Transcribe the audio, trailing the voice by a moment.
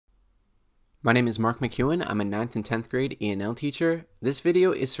My name is Mark McEwen. I'm a 9th and 10th grade E&L teacher. This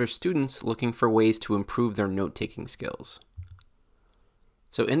video is for students looking for ways to improve their note-taking skills.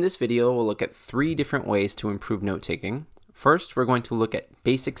 So in this video, we'll look at 3 different ways to improve note-taking. First, we're going to look at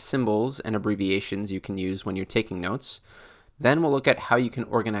basic symbols and abbreviations you can use when you're taking notes. Then we'll look at how you can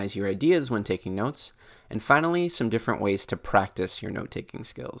organize your ideas when taking notes. And finally, some different ways to practice your note-taking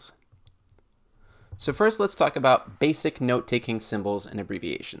skills. So first, let's talk about basic note-taking symbols and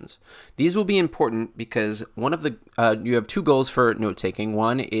abbreviations. These will be important because you have 2 goals for note-taking.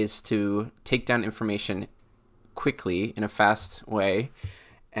 One is to take down information quickly in a fast way,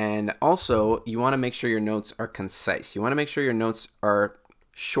 and also you want to make sure your notes are concise. You want to make sure your notes are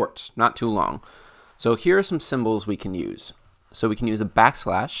short, not too long. So here are some symbols we can use. So we can use a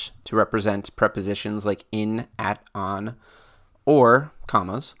backslash to represent prepositions like in, at, on, or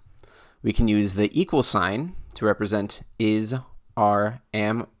commas. We can use the equal sign to represent is, are,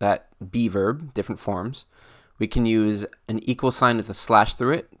 am, that be verb, different forms. We can use an equal sign with a slash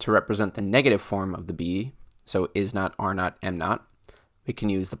through it to represent the negative form of the be, so is not, are not, am not. We can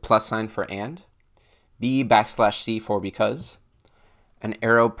use the plus sign for and, be backslash c for because, an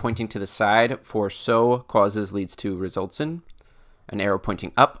arrow pointing to the side for so, causes, leads to, results in, an arrow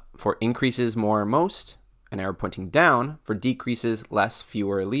pointing up for increases, more, most, an arrow pointing down for decreases, less,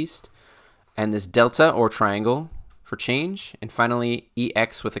 fewer, least, and this delta or triangle for change, and finally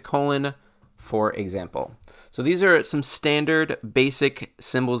EX with a colon for example. So these are some standard basic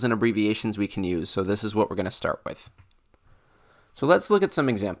symbols and abbreviations we can use. So this is what we're going to start with. So let's look at some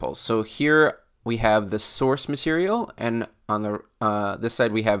examples. So here we have the source material, and on the this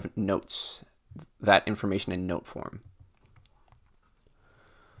side we have notes, that information in note form.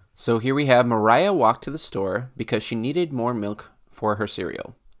 So here we have Mariah walked to the store because she needed more milk for her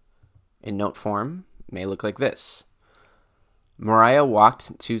cereal. In note form, it may look like this. Mariah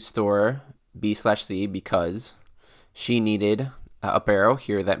walked to store B/C because she needed, up arrow,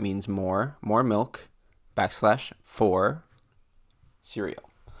 here that means more milk, backslash, for cereal.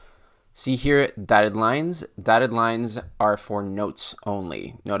 See here, dotted lines. Dotted lines are for notes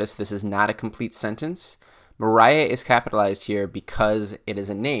only. Notice this is not a complete sentence. Mariah is capitalized here because it is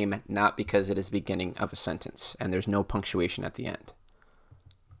a name, not because it is the beginning of a sentence, and there's no punctuation at the end.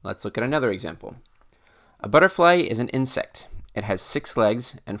 Let's look at another example. A butterfly is an insect. It has 6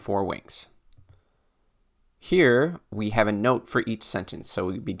 legs and 4 wings. Here we have a note for each sentence, so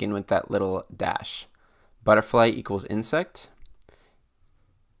we begin with that little dash. Butterfly equals insect.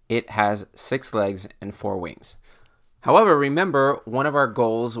 It has 6 legs and 4 wings. However, remember, one of our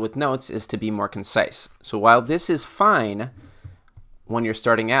goals with notes is to be more concise. So while this is fine when you're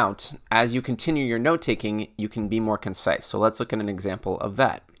starting out, as you continue your note-taking, you can be more concise. So let's look at an example of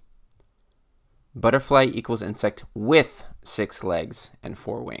that. Butterfly equals insect with 6 legs and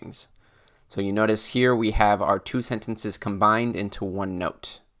 4 wings. So you notice here we have our 2 sentences combined into one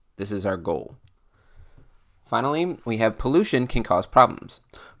note. This is our goal. Finally, we have pollution can cause problems.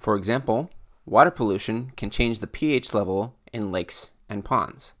 For example, water pollution can change the pH level in lakes and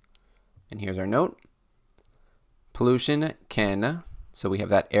ponds. And here's our note. Pollution can, so we have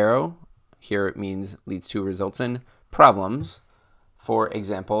that arrow. Here it means leads to, results in, problems. For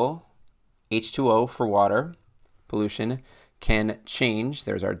example, H2O for water pollution can change,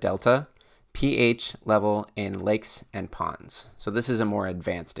 there's our delta, pH level in lakes and ponds. So this is a more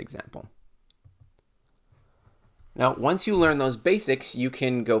advanced example. Now, once you learn those basics, you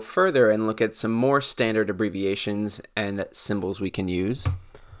can go further and look at some more standard abbreviations and symbols we can use.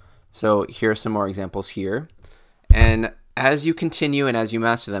 So here are some more examples here. And as you continue and as you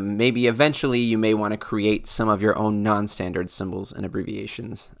master them, maybe eventually you may want to create some of your own non-standard symbols and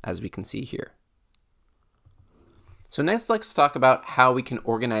abbreviations, as we can see here. So next, let's talk about how we can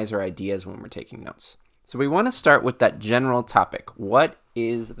organize our ideas when we're taking notes. So we want to start with that general topic. What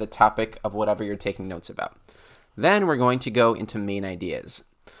is the topic of whatever you're taking notes about? Then we're going to go into main ideas.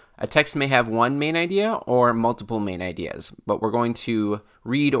 A text may have one main idea or multiple main ideas, but we're going to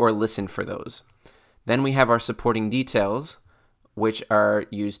read or listen for those. Then we have our supporting details, which are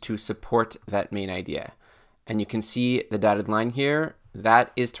used to support that main idea. And you can see the dotted line here.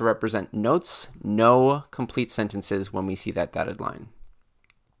 That is to represent notes, no complete sentences when we see that dotted line.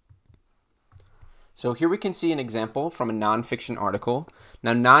 So here we can see an example from a nonfiction article.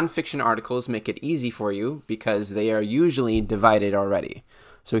 Now, nonfiction articles make it easy for you because they are usually divided already.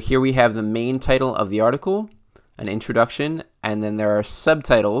 So here we have the main title of the article, an introduction, and then there are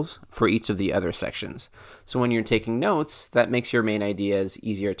subtitles for each of the other sections. So when you're taking notes, that makes your main ideas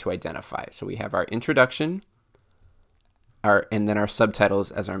easier to identify. So we have our introduction, and then our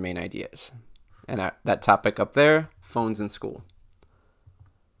subtitles as our main ideas. And that topic up there, phones in school.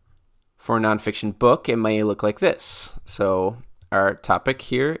 For a nonfiction book, it may look like this. So our topic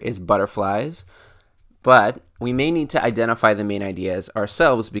here is butterflies, but we may need to identify the main ideas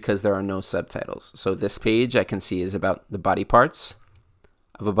ourselves because there are no subtitles. So this page I can see is about the body parts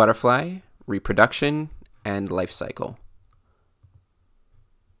of a butterfly, reproduction, and life cycle.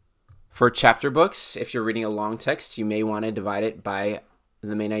 For chapter books, if you're reading a long text, you may want to divide it by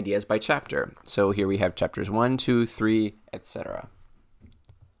the main ideas by chapter. So here we have chapters 1, 2, 3, etc.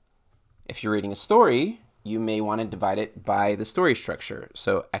 If you're reading a story, you may want to divide it by the story structure.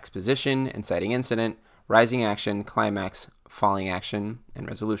 So exposition, inciting incident, rising action, climax, falling action, and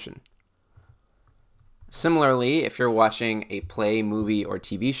resolution. Similarly, if you're watching a play, movie, or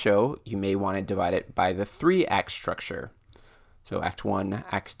TV show, you may want to divide it by the 3-act structure. So Act 1,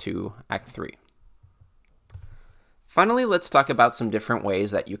 Act 2, Act 3. Finally, let's talk about some different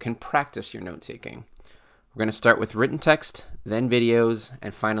ways that you can practice your note-taking. We're going to start with written text, then videos,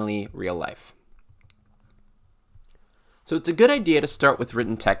 and finally, real life. So it's a good idea to start with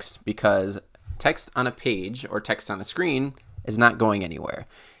written text because text on a page or text on a screen is not going anywhere.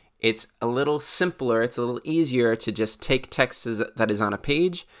 It's a little simpler, it's a little easier to just take text that is on a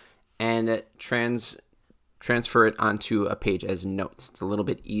page and transfer it onto a page as notes. It's a little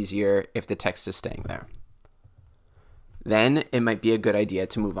bit easier if the text is staying there. Then it might be a good idea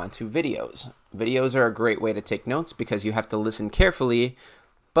to move on to videos. Videos are a great way to take notes because you have to listen carefully,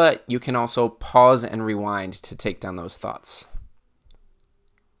 but you can also pause and rewind to take down those thoughts.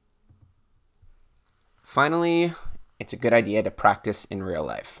 Finally, it's a good idea to practice in real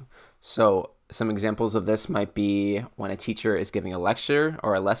life. So some examples of this might be when a teacher is giving a lecture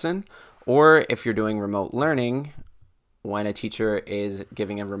or a lesson, or if you're doing remote learning, when a teacher is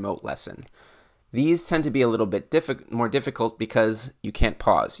giving a remote lesson. These tend to be a little bit more difficult because you can't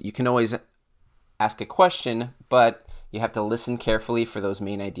pause. You can always ask a question, but you have to listen carefully for those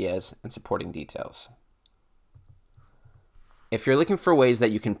main ideas and supporting details. If you're looking for ways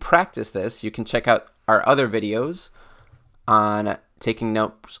that you can practice this, you can check out our other videos on taking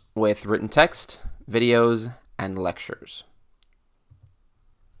notes with written text, videos, and lectures.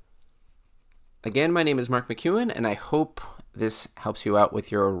 Again, my name is Mark McEwen, and I hope this helps you out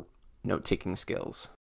with your note-taking skills.